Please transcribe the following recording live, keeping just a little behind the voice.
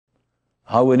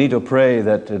How we need to pray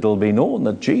that it'll be known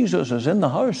that Jesus is in the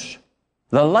house.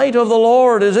 The light of the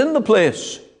Lord is in the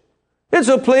place. It's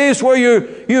a place where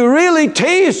you really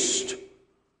taste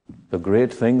the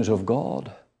great things of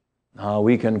God. Now,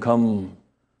 we can come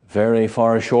very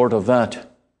far short of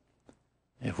that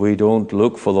if we don't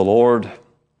look for the Lord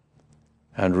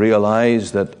and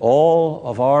realize that all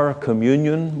of our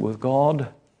communion with God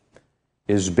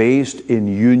is based in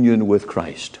union with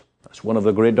Christ. That's one of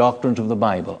the great doctrines of the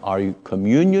Bible. Our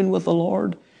communion with the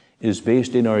Lord is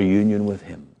based in our union with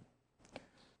Him.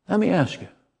 Let me ask you,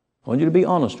 I want you to be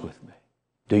honest with me.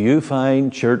 Do you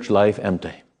find church life empty?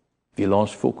 Have you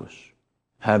lost focus?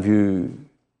 Have you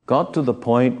got to the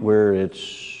point where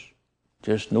it's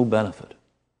just no benefit,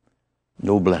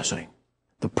 no blessing?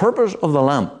 The purpose of the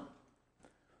lamp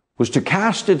was to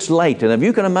cast its light, and if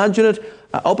you can imagine it,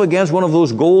 up against one of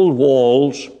those gold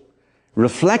walls,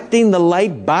 reflecting the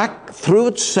light back through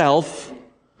itself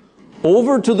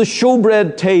over to the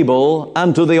showbread table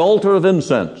and to the altar of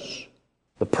incense.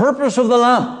 The purpose of the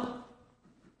lamp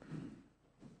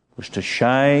was to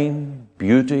shine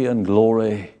beauty and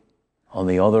glory on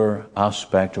the other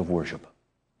aspect of worship.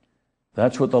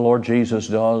 That's what the Lord Jesus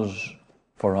does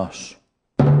for us.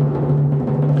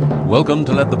 Welcome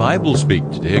to Let the Bible Speak.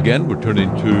 Today again we're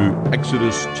turning to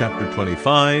Exodus chapter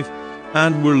 25,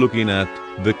 and we're looking at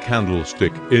the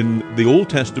candlestick in the Old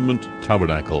Testament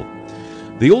tabernacle.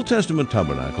 The Old Testament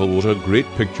tabernacle was a great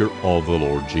picture of the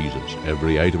Lord Jesus.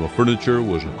 Every item of furniture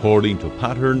was according to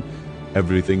pattern.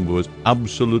 Everything was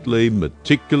absolutely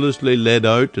meticulously laid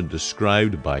out and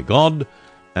described by God,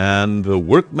 and the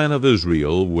workmen of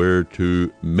Israel were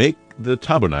to make the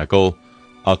tabernacle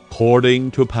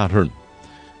according to pattern.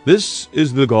 This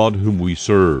is the God whom we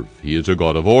serve. He is a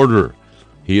God of order.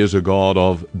 He is a God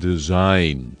of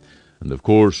design. And of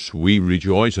course, we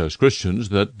rejoice as Christians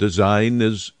that design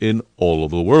is in all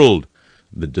of the world.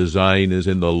 The design is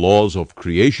in the laws of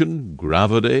creation,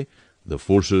 gravity, the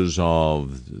forces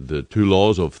of the two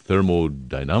laws of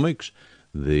thermodynamics,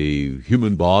 the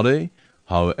human body,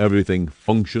 how everything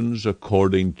functions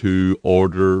according to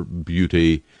order,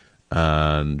 beauty,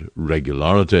 and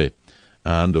regularity.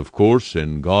 And of course,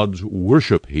 in God's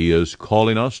worship, He is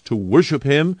calling us to worship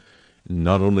Him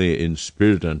not only in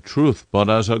spirit and truth, but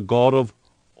as a God of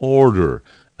order.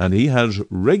 And He has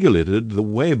regulated the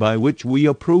way by which we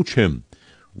approach Him.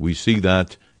 We see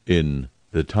that in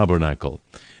the tabernacle.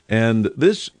 And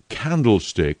this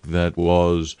candlestick that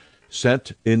was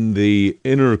set in the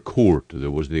inner court, there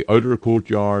was the outer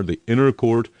courtyard, the inner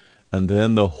court, and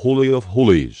then the Holy of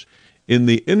Holies. In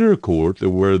the inner court, there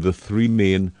were the three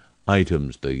main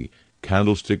items: the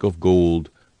candlestick of gold,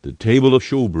 the table of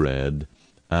showbread,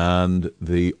 and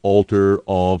the altar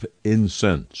of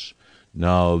incense.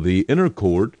 Now, the inner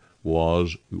court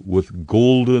was with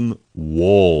golden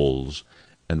walls,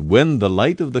 and when the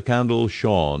light of the candle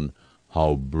shone,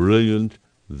 how brilliant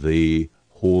the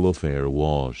whole affair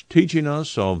was, teaching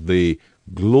us of the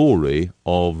glory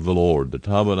of the Lord. The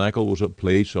tabernacle was a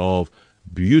place of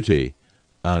beauty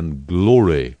and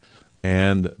glory,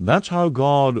 and that's how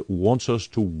God wants us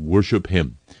to worship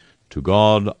Him. To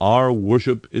God, our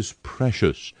worship is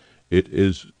precious. It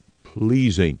is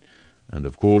pleasing. And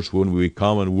of course, when we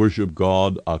come and worship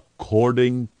God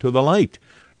according to the light,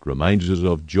 it reminds us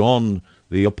of John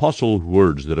the Apostle's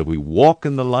words, that if we walk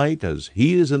in the light as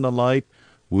He is in the light,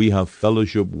 we have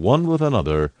fellowship one with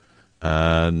another,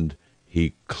 and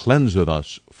He cleanseth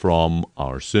us from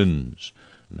our sins.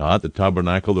 Now, at the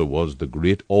tabernacle there was the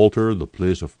great altar, the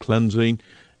place of cleansing,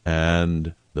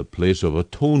 and the place of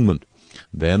atonement.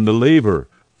 Then the laver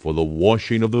for the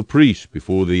washing of the priests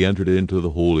before they entered into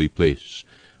the holy place.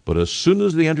 But as soon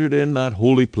as they entered in that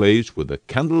holy place where the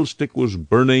candlestick was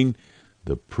burning,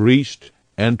 the priest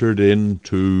entered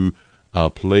into a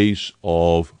place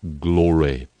of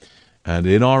glory. And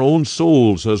in our own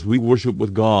souls, as we worship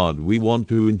with God, we want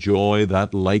to enjoy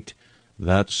that light,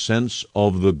 that sense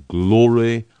of the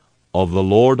glory of the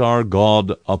Lord our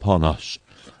God upon us.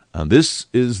 And this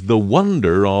is the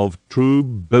wonder of true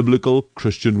biblical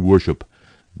Christian worship,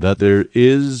 that there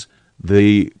is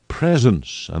the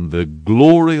presence and the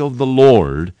glory of the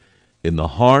Lord in the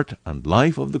heart and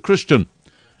life of the Christian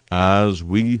as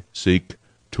we seek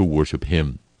to worship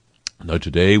Him. Now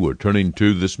today we're turning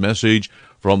to this message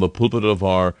from the pulpit of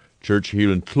our church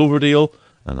here in Cloverdale,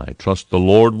 and I trust the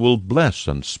Lord will bless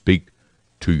and speak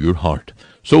to your heart.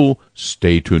 So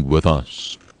stay tuned with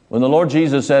us. When the Lord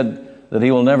Jesus said that He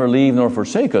will never leave nor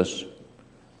forsake us,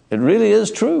 it really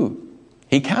is true.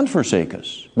 He can't forsake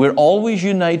us. We're always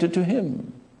united to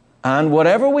Him. And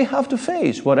whatever we have to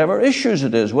face, whatever issues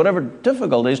it is, whatever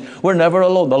difficulties, we're never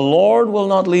alone. The Lord will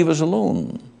not leave us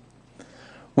alone.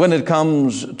 When it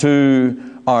comes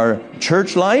to our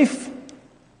church life,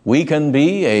 we can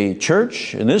be a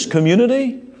church in this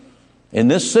community, in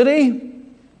this city,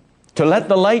 to let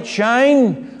the light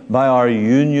shine by our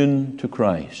union to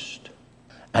Christ.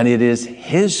 And it is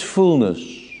His fullness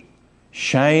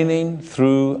shining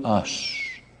through us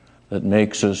that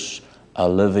makes us a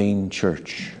living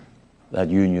church, that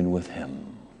union with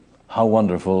Him. How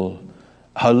wonderful,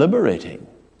 how liberating.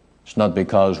 It's not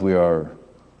because we are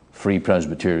Free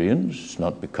Presbyterians, it's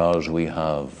not because we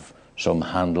have some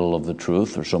handle of the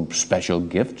truth or some special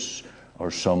gifts or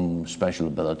some special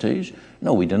abilities.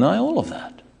 No, we deny all of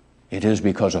that. It is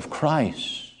because of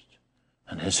Christ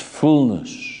and His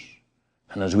fullness.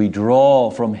 And as we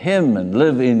draw from Him and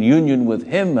live in union with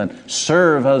Him and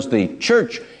serve as the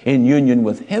church in union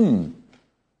with Him,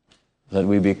 that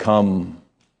we become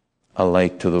a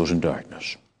light to those in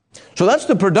darkness. So that's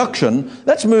the production.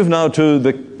 Let's move now to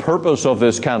the purpose of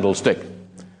this candlestick.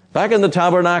 Back in the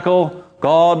tabernacle,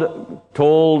 God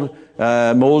told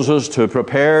Moses to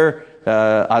prepare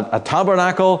a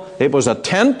tabernacle. It was a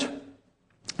tent.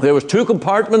 There was 2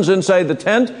 compartments inside the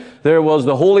tent. There was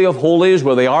the Holy of Holies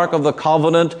where the Ark of the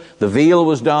Covenant, the veil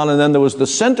was down, and then there was the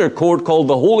center court called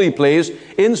the Holy Place.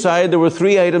 Inside there were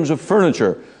 3 items of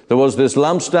furniture. There was this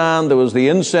lampstand, there was the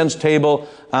incense table,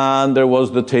 and there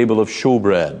was the table of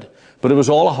showbread. But it was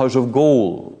all a house of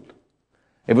gold.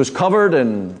 It was covered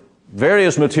in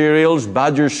various materials,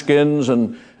 badger skins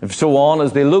and so on.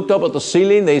 As they looked up at the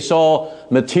ceiling, they saw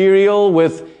material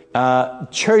with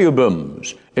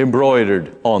cherubims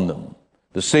embroidered on them.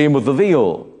 The same with the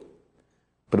veil.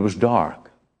 But it was dark,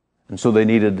 and so they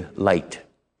needed light.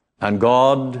 And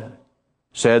God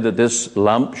said that this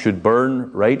lamp should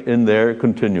burn right in there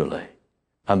continually.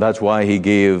 And that's why He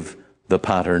gave the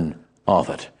pattern of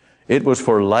it. It was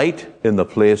for light in the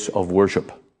place of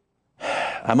worship.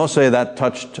 I must say that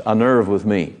touched a nerve with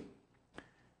me.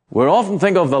 We often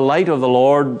think of the light of the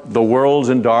Lord, the world's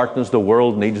in darkness, the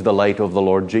world needs the light of the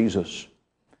Lord Jesus.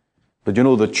 But you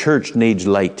know, the church needs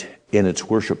light in its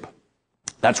worship.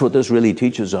 That's what this really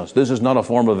teaches us. This is not a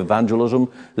form of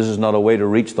evangelism. This is not a way to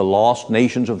reach the lost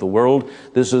nations of the world.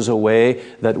 This is a way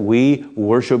that we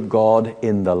worship God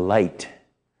in the light,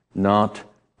 not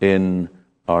in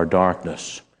our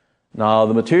darkness. Now,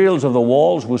 the materials of the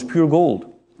walls was pure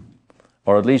gold,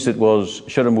 or at least it was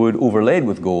shittim wood overlaid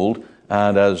with gold.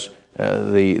 And as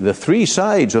the 3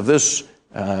 sides of this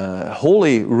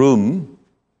holy room,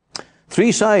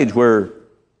 3 sides were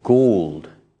gold.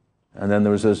 And then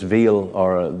there was this veil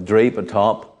or a drape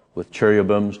atop with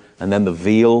cherubims, and then the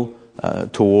veil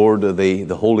toward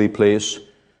the holy place.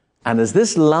 And as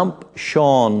this lamp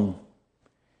shone,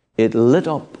 it lit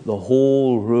up the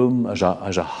whole room as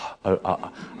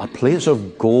a place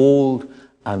of gold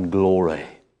and glory.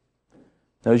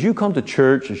 Now, as you come to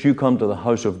church, as you come to the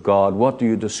house of God, what do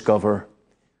you discover?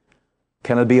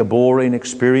 Can it be a boring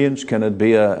experience? Can it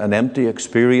be an empty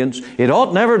experience? It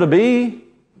ought never to be.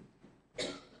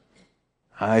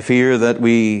 I fear that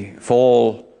we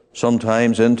fall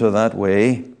sometimes into that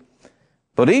way.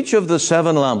 But each of the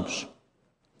 7 lamps,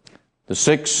 the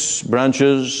 6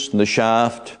 branches, and the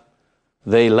shaft,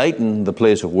 they lighten the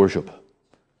place of worship.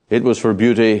 It was for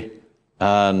beauty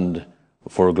and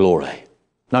for glory.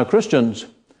 Now, Christians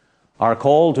are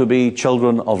called to be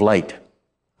children of light,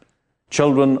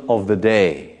 children of the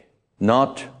day,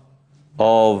 not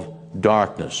of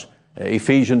darkness.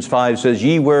 Ephesians 5 says,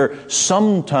 "Ye were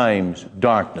sometimes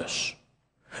darkness,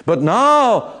 but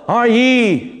now are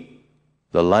ye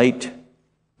the light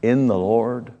in the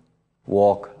Lord.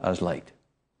 Walk as light."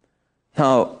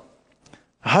 Now,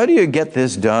 how do you get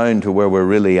this down to where we're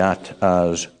really at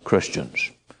as Christians?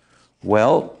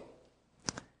 Well,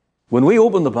 when we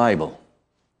open the Bible,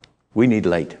 we need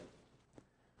light.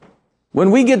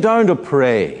 When we get down to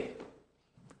pray,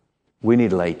 we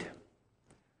need light.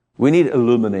 We need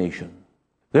illumination.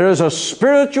 There is a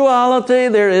spirituality,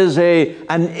 there is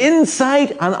an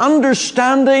insight, an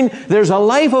understanding, there's a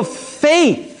life of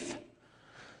faith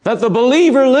that the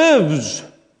believer lives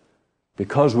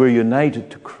because we're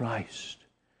united to Christ.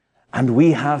 And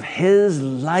we have His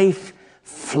life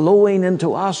flowing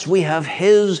into us. We have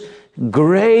His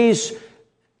grace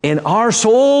in our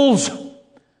souls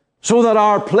so that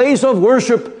our place of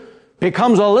worship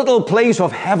becomes a little place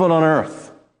of heaven on earth.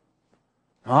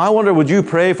 Now, I wonder, would you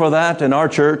pray for that in our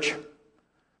church?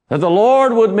 That the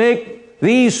Lord would make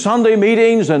these Sunday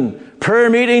meetings and prayer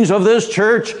meetings of this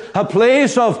church a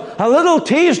place of a little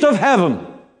taste of heaven.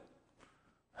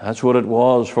 That's what it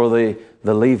was for the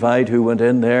Levite who went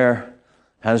in there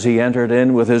as he entered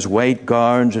in with his white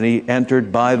garments, and he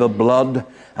entered by the blood,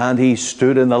 and he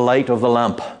stood in the light of the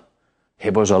lamp.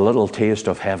 It was a little taste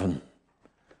of heaven.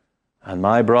 And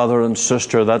my brother and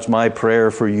sister, that's my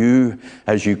prayer for you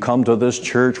as you come to this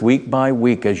church week by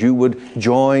week, as you would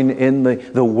join in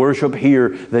the worship here,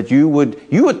 that you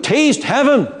would taste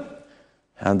heaven,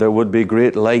 and there would be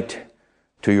great light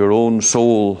to your own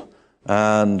soul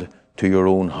and to your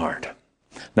own heart.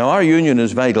 Now, our union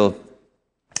is vital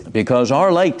because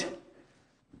our light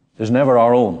is never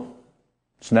our own.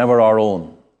 It's never our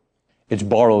own. It's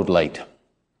borrowed light.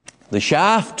 The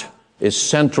shaft is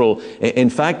central. In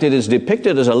fact, it is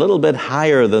depicted as a little bit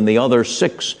higher than the other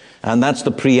 6, and that's the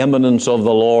preeminence of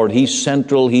the Lord. He's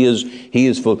central, He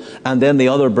is full. And then the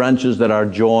other branches that are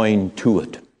joined to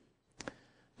it.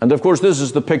 And of course, this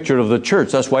is the picture of the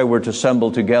church. That's why we're to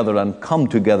assemble together and come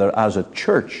together as a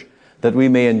church, that we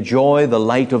may enjoy the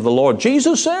light of the Lord.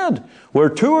 Jesus said, where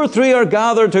 2 or 3 are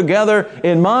gathered together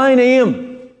in my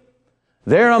name,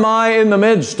 there am I in the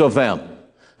midst of them.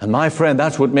 And my friend,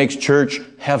 that's what makes church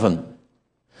heaven.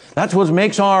 That's what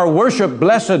makes our worship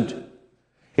blessed.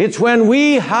 It's when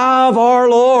we have our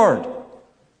Lord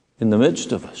in the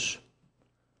midst of us.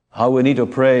 How we need to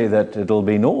pray that it'll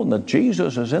be known that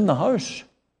Jesus is in the house.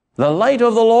 The light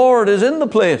of the Lord is in the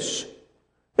place.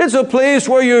 It's a place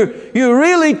where you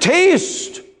really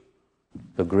taste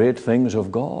the great things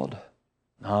of God.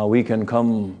 Now, we can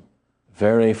come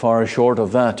very far short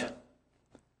of that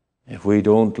if we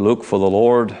don't look for the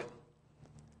Lord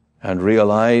and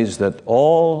realize that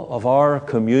all of our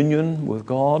communion with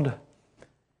God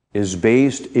is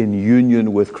based in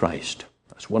union with Christ.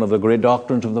 That's one of the great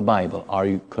doctrines of the Bible.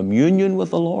 Our communion with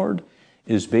the Lord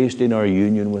is based in our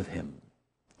union with Him.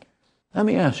 Let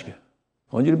me ask you,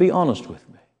 I want you to be honest with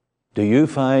me. Do you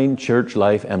find church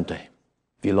life empty?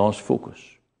 Have you lost focus?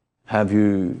 Have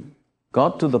you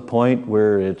got to the point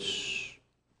where it's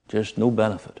just no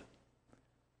benefit,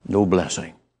 no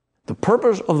blessing? The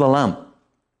purpose of the lamp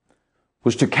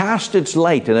was to cast its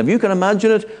light, and if you can imagine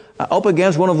it, up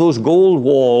against one of those gold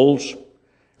walls,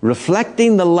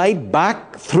 reflecting the light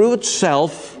back through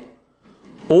itself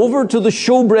over to the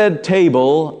showbread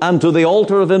table and to the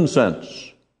altar of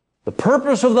incense. The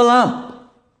purpose of the lamp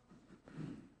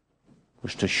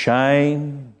was to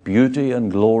shine beauty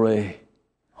and glory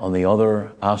on the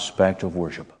other aspect of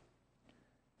worship.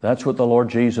 That's what the Lord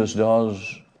Jesus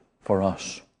does for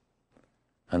us.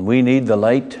 And we need the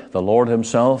light, the Lord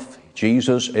Himself.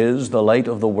 Jesus is the light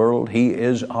of the world. He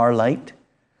is our light.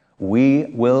 We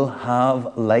will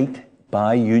have light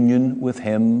by union with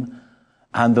Him.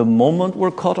 And the moment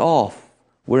we're cut off,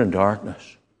 we're in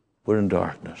darkness. We're in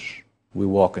darkness. We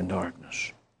walk in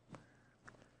darkness.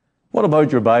 What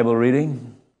about your Bible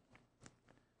reading?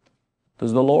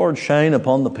 Does the Lord shine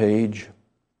upon the page?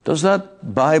 Does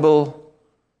that Bible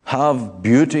have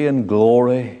beauty and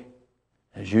glory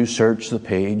as you search the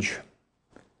page?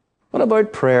 What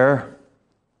about prayer?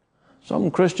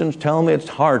 Some Christians tell me it's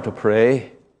hard to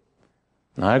pray.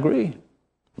 And I agree.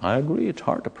 It's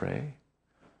hard to pray.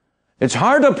 It's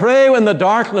hard to pray when the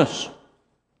darkness.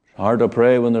 It's hard to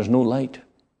pray when there's no light.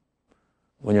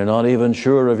 When you're not even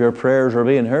sure if your prayers are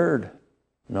being heard.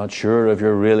 Not sure if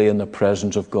you're really in the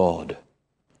presence of God.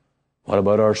 What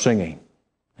about our singing?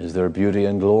 Is there beauty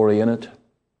and glory in it?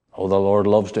 Oh, the Lord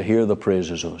loves to hear the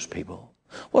praises of His people.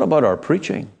 What about our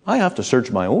preaching? I have to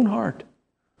search my own heart.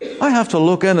 I have to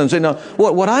look in and say, now,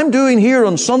 what I'm doing here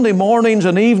on Sunday mornings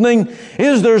and evening,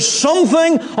 is there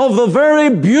something of the very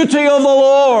beauty of the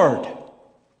Lord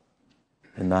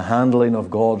in the handling of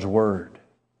God's Word?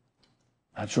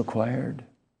 That's required.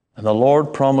 And the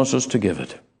Lord promises to give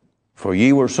it. For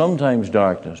ye were sometimes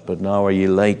darkness, but now are ye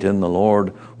light in the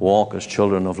Lord. Walk as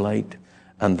children of light.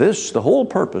 And this, the whole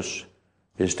purpose,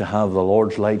 is to have the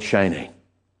Lord's light shining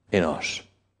in us.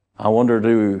 I wonder,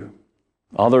 do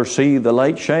others see the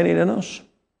light shining in us?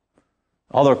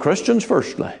 Other Christians,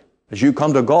 firstly. As you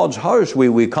come to God's house,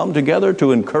 we come together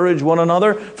to encourage one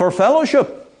another for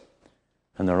fellowship.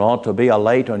 And there ought to be a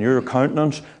light on your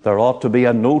countenance. There ought to be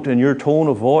a note in your tone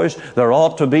of voice. There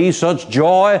ought to be such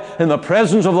joy in the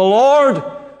presence of the Lord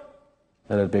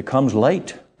that it becomes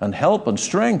light and help and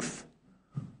strength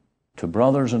to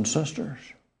brothers and sisters.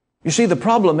 You see, the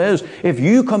problem is, if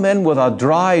you come in with a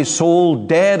dry soul,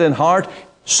 dead in heart,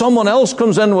 someone else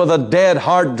comes in with a dead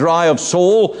heart, dry of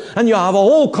soul, and you have a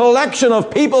whole collection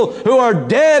of people who are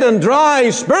dead and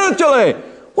dry spiritually.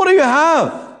 What do you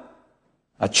have?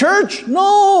 A church?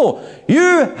 No.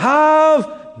 You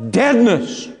have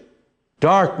deadness,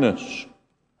 darkness.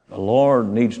 The Lord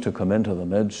needs to come into the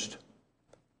midst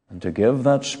and to give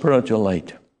that spiritual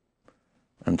light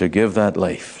and to give that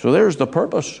life. So there's the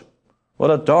purpose. What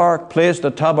a dark place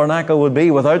the tabernacle would be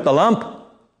without the lamp.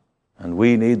 And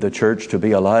we need the church to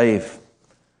be alive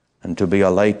and to be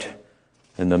a light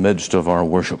in the midst of our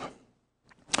worship.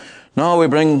 Now, Now we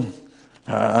bring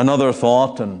another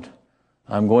thought, and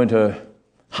I'm going to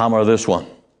hammer this one.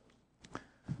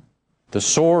 The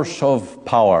source of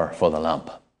power for the lamp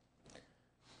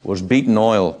was beaten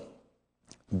oil.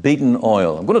 Beaten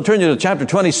oil. I'm going to turn you to chapter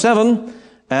 27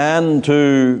 and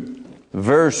to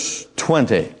verse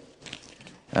 20.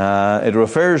 It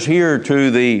refers here to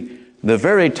the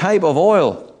very type of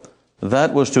oil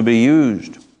that was to be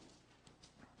used.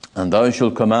 And thou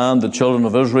shalt command the children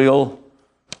of Israel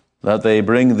that they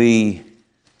bring thee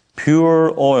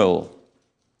pure oil,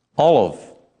 olive,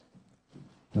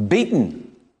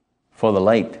 beaten for the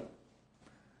light.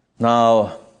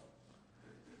 Now,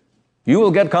 you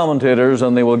will get commentators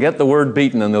and they will get the word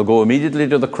beaten and they'll go immediately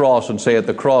to the cross and say at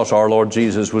the cross our Lord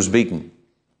Jesus was beaten.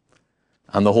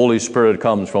 And the Holy Spirit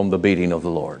comes from the beating of the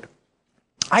Lord.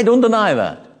 I don't deny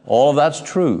that. All of that's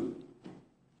true.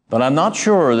 But I'm not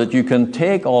sure that you can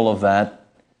take all of that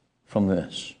from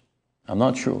this. I'm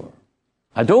not sure.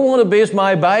 I don't want to base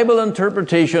my Bible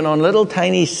interpretation on little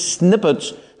tiny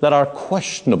snippets that are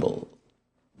questionable.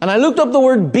 And I looked up the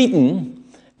word beaten,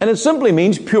 and it simply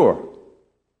means pure.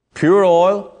 Pure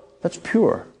oil, that's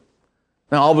pure.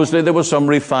 Now, obviously, there was some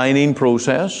refining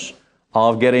process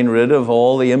of getting rid of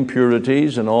all the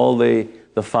impurities and all the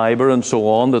fiber and so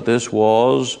on, that this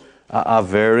was a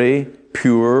very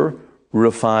pure,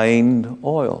 refined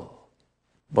oil.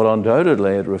 But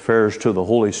undoubtedly, it refers to the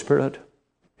Holy Spirit.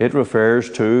 It refers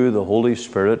to the Holy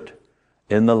Spirit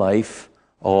in the life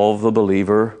of the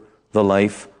believer, the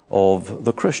life of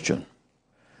the Christian.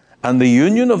 And the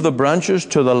union of the branches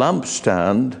to the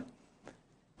lampstand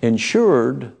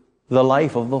ensured the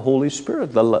life of the Holy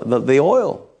Spirit, the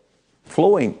oil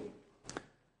flowing.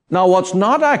 Now, what's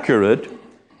not accurate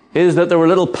is that there were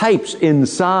little pipes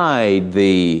inside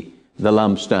the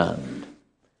lampstand.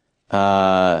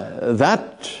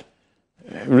 That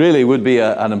really would be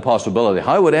an impossibility.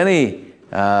 How would any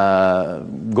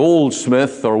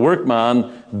goldsmith or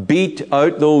workman beat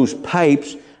out those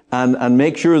pipes and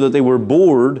make sure that they were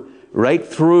bored right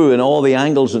through in all the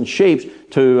angles and shapes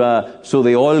so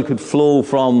the oil could flow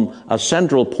from a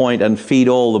central point and feed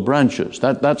all the branches?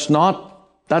 That's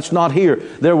not here.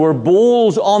 There were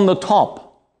bowls on the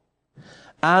top,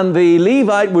 and the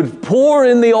Levite would pour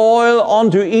in the oil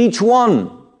onto each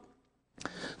one.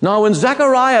 Now, when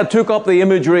Zechariah took up the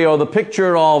imagery or the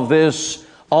picture of this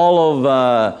olive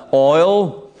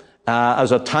oil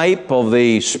as a type of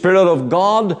the Spirit of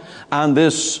God and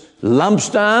this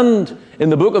lampstand, in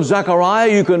the book of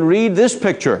Zechariah, you can read this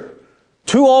picture.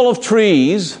 2 olive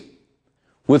trees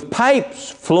with pipes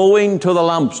flowing to the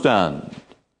lampstand.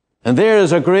 And there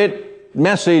is a great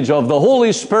message of the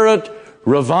Holy Spirit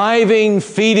reviving,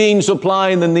 feeding,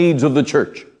 supplying the needs of the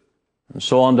church. And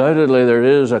so undoubtedly there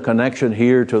is a connection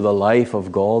here to the life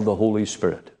of God, the Holy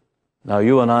Spirit. Now,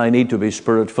 you and I need to be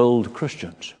Spirit-filled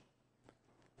Christians.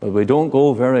 But we don't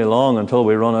go very long until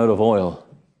we run out of oil.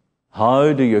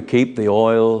 How do you keep the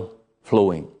oil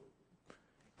flowing?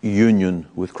 Union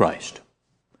with Christ.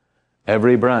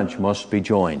 Every branch must be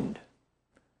joined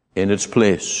in its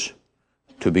place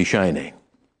to be shining.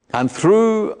 And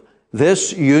through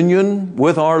this union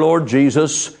with our Lord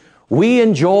Jesus, we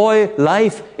enjoy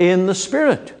life in the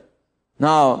Spirit.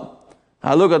 Now,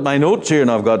 I look at my notes here and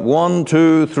I've got 1,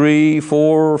 2, 3,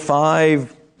 4,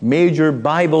 5 major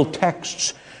Bible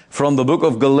texts from the book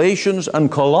of Galatians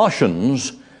and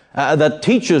Colossians that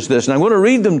teaches this. And I'm going to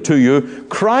read them to you.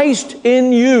 Christ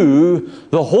in you,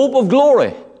 the hope of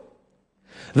glory.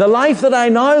 The life that I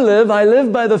now live, I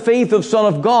live by the faith of Son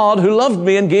of God who loved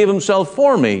me and gave himself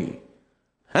for me.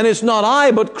 And it's not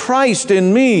I, but Christ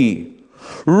in me,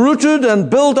 rooted and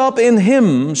built up in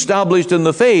him, established in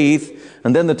the faith.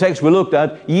 And then the text we looked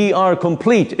at, ye are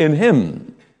complete in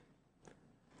him.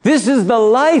 This is the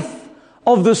life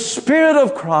of the Spirit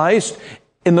of Christ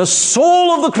in the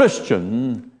soul of the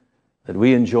Christian, that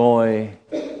we enjoy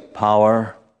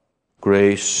power,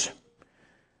 grace.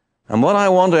 And what I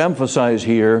want to emphasize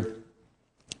here,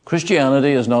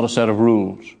 Christianity is not a set of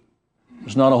rules.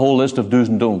 It's not a whole list of do's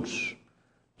and don'ts.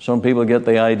 Some people get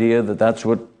the idea that that's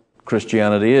what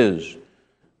Christianity is.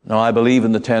 Now, I believe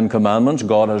in the 10 Commandments.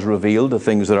 God has revealed the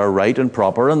things that are right and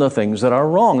proper and the things that are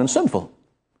wrong and sinful.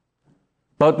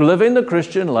 But living the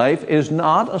Christian life is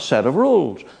not a set of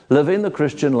rules. Living the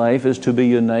Christian life is to be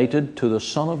united to the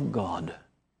Son of God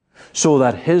so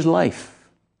that his life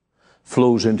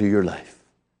flows into your life.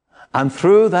 And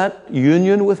through that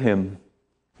union with him,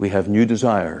 we have new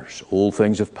desires. Old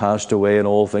things have passed away and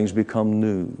all things become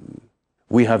new.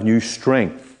 We have new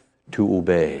strength to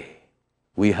obey.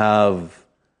 We have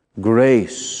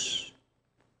grace.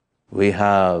 We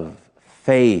have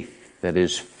faith that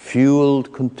is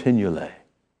fueled continually.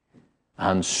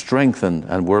 and strengthened,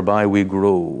 and whereby we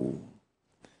grow.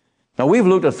 Now, we've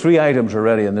looked at 3 items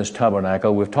already in this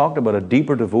tabernacle. We've talked about a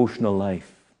deeper devotional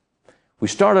life. We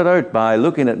started out by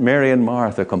looking at Mary and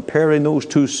Martha, comparing those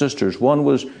 2 sisters. One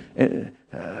was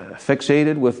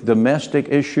fixated with domestic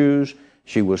issues.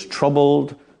 She was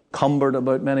troubled, cumbered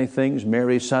about many things.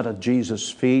 Mary sat at Jesus'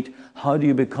 feet. How do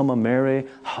you become a Mary?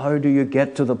 How do you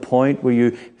get to the point where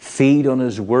you feed on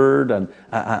His Word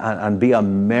and be a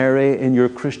Mary in your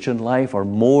Christian life, or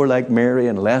more like Mary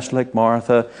and less like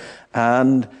Martha?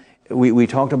 And we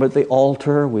talked about the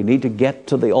altar. We need to get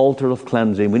to the altar of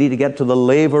cleansing. We need to get to the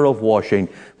laver of washing.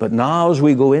 But now as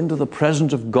we go into the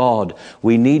presence of God,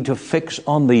 we need to fix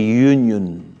on the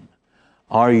union,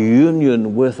 our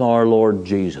union with our Lord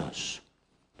Jesus.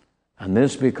 And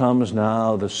this becomes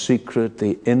now the secret,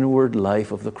 the inward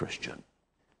life of the Christian.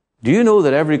 Do you know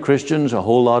that every Christian's a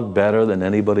whole lot better than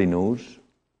anybody knows?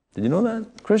 Did you know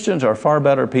that? Christians are far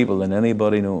better people than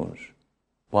anybody knows.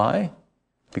 Why?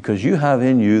 Because you have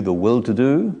in you the will to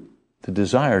do, the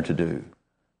desire to do.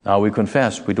 Now, we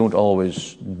confess we don't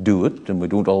always do it and we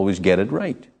don't always get it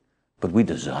right, but we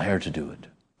desire to do it.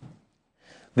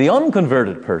 The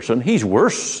unconverted person, he's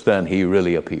worse than he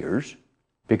really appears,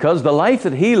 because the life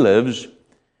that he lives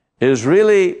is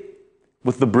really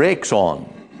with the brakes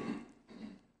on.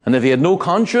 And if he had no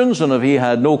conscience, and if he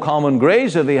had no common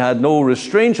grace, if he had no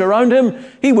restraints around him,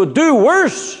 he would do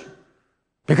worse,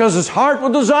 because his heart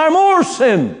would desire more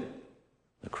sin.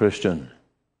 The Christian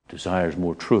desires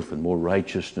more truth and more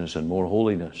righteousness and more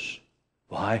holiness.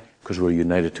 Why? Because we're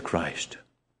united to Christ.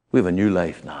 We have a new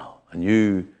life now, a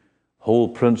new whole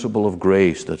principle of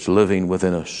grace that's living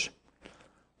within us.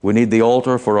 We need the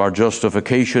altar for our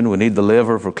justification. We need the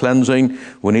laver for cleansing.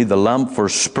 We need the lamp for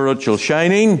spiritual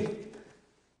shining.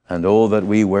 And oh, that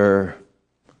we were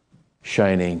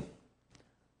shining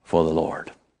for the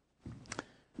Lord.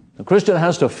 The Christian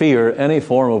has to fear any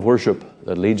form of worship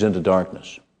that leads into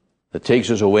darkness, that takes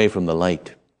us away from the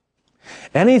light.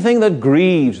 Anything that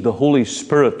grieves the Holy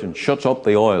Spirit and shuts up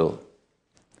the oil.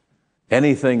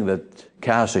 Anything that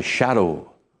casts a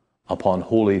shadow upon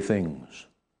holy things.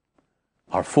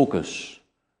 Our focus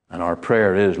and our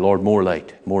prayer is, Lord, more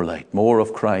light, more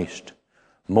of Christ,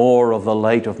 more of the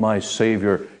light of my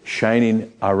Savior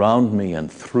shining around me and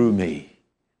through me,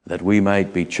 that we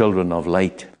might be children of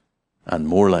light, and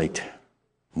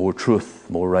more truth,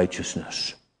 more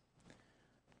righteousness.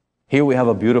 Here we have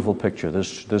a beautiful picture,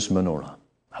 this menorah,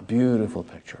 a beautiful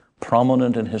picture,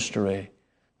 prominent in history.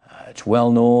 It's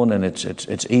well known and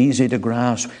it's easy to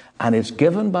grasp, and it's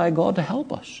given by God to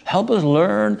help us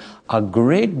learn a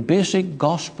great basic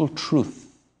gospel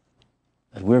truth,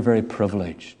 that we're very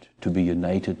privileged to be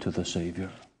united to the Savior.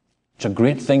 It's a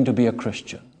great thing to be a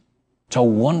Christian. It's a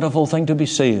wonderful thing to be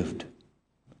saved.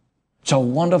 It's a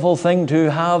wonderful thing to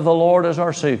have the Lord as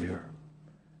our Savior.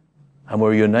 And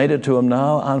we're united to Him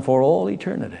now and for all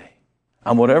eternity.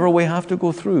 And whatever we have to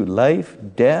go through, life,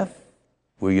 death,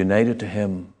 we're united to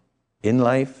Him. In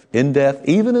life, in death,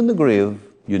 even in the grave,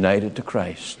 united to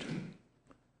Christ.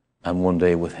 And one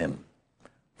day with Him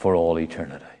for all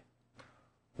eternity.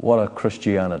 What a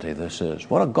Christianity this is.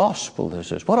 What a gospel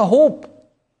this is. What a hope.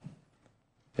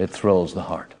 It thrills the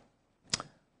heart.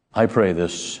 I pray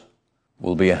this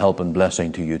will be a help and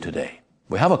blessing to you today.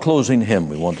 We have a closing hymn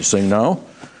we want to sing now.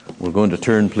 We're going to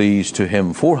turn, please, to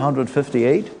hymn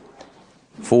 458.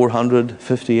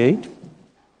 458.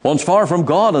 Once far from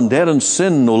God and dead in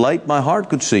sin, no light my heart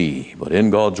could see, but in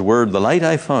God's word the light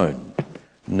I found.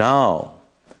 Now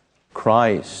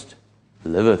Christ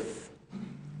liveth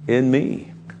in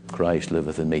me. Christ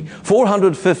liveth in me.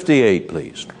 458,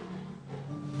 please.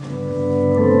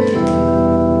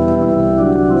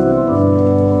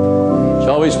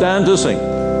 Shall we stand to sing?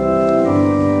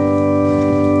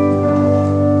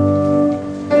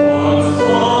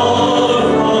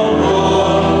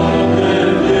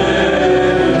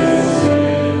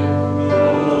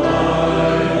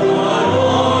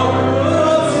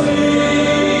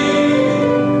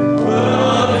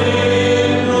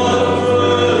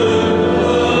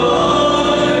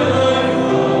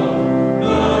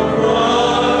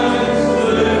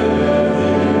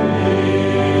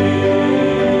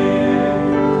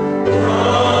 Christ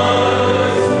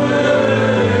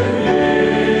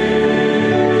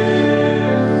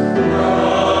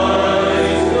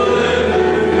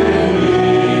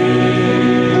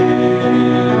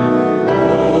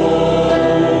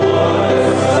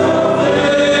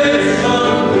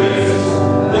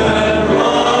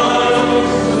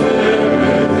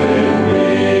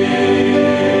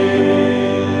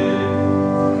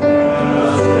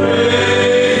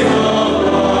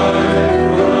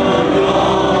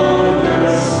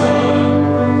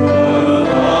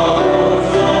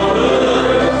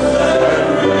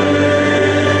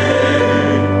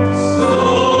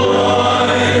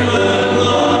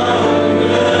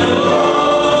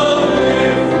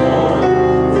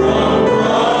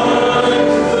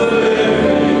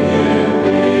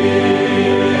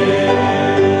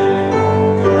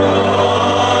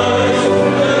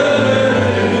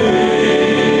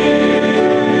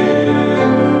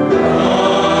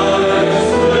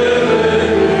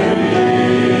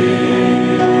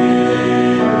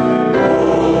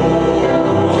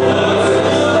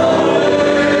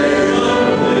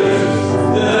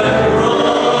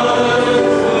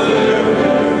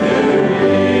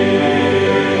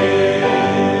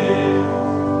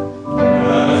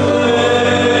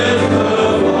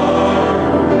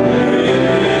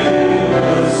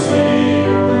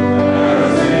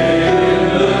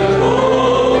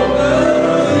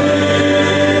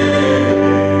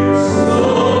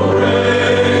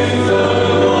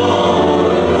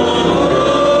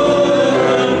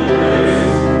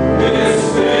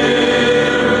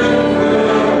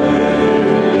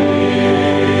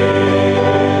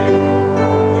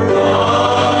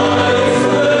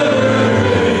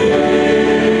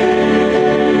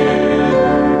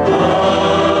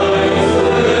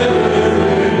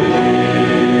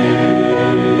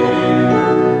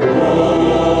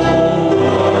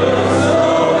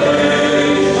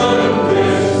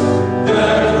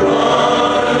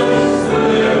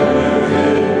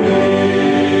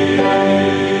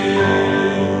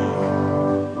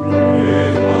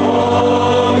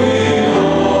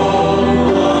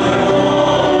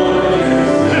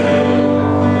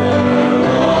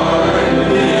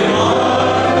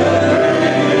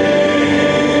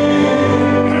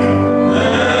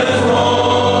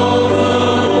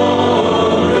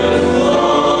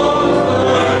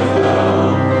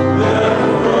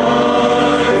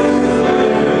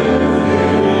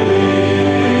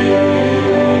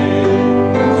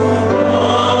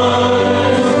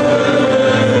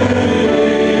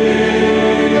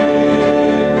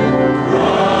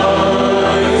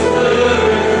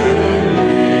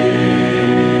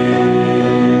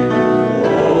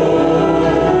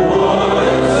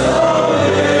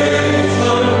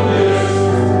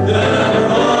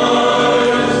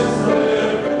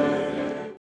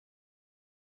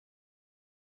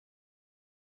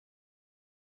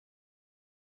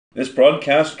This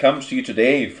broadcast comes to you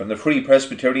today from the Free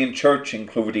Presbyterian Church in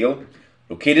Cloverdale,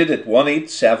 located at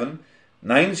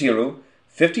 18790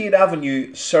 58th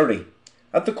Avenue, Surrey,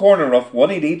 at the corner of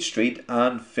 188th Street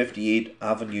and 58th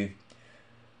Avenue.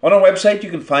 On our website you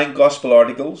can find gospel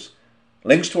articles,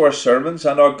 links to our sermons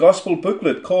and our gospel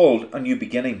booklet called A New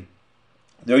Beginning.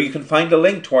 There you can find a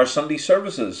link to our Sunday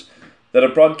services that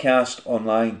are broadcast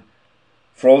online.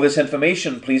 For all this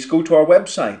information, please go to our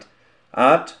website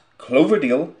at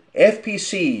cloverdalefpc.ca.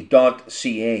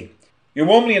 You're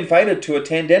warmly invited to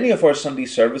attend any of our Sunday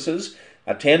services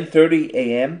at 10:30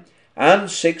 a.m. and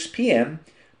 6 p.m.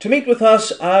 to meet with us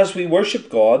as we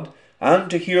worship God and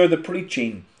to hear the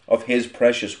preaching of His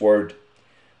precious Word.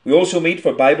 We also meet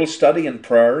for Bible study and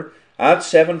prayer at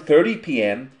 7:30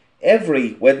 p.m.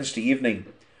 every Wednesday evening.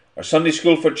 Our Sunday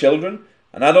School for Children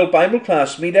and Adult Bible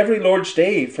class meet every Lord's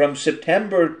Day from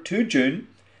September to June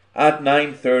at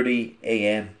 9:30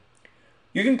 a.m.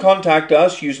 You can contact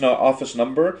us using our office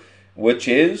number, which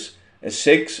is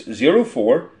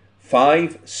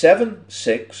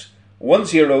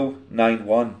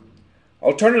 604-576-1091.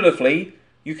 Alternatively,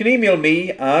 you can email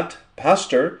me at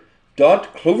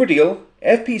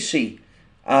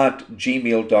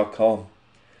pastor.cloverdalefpc@gmail.com.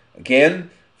 Again,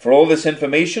 for all this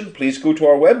information, please go to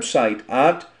our website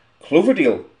at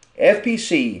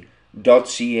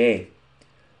cloverdalefpc.ca.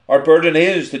 Our burden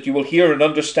is that you will hear and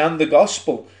understand the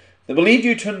gospel that will lead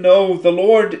you to know the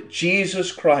Lord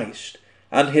Jesus Christ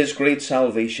and His great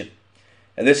salvation.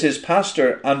 And this is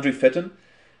Pastor Andrew Fitton.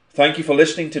 Thank you for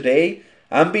listening today,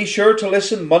 and be sure to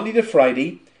listen Monday to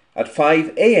Friday at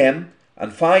 5 a.m.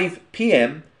 and 5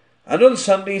 p.m. and on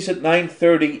Sundays at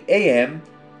 9:30 a.m.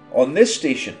 on this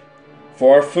station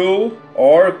for our full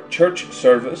or church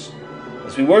service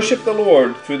as we worship the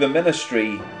Lord through the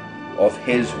ministry of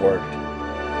His Word.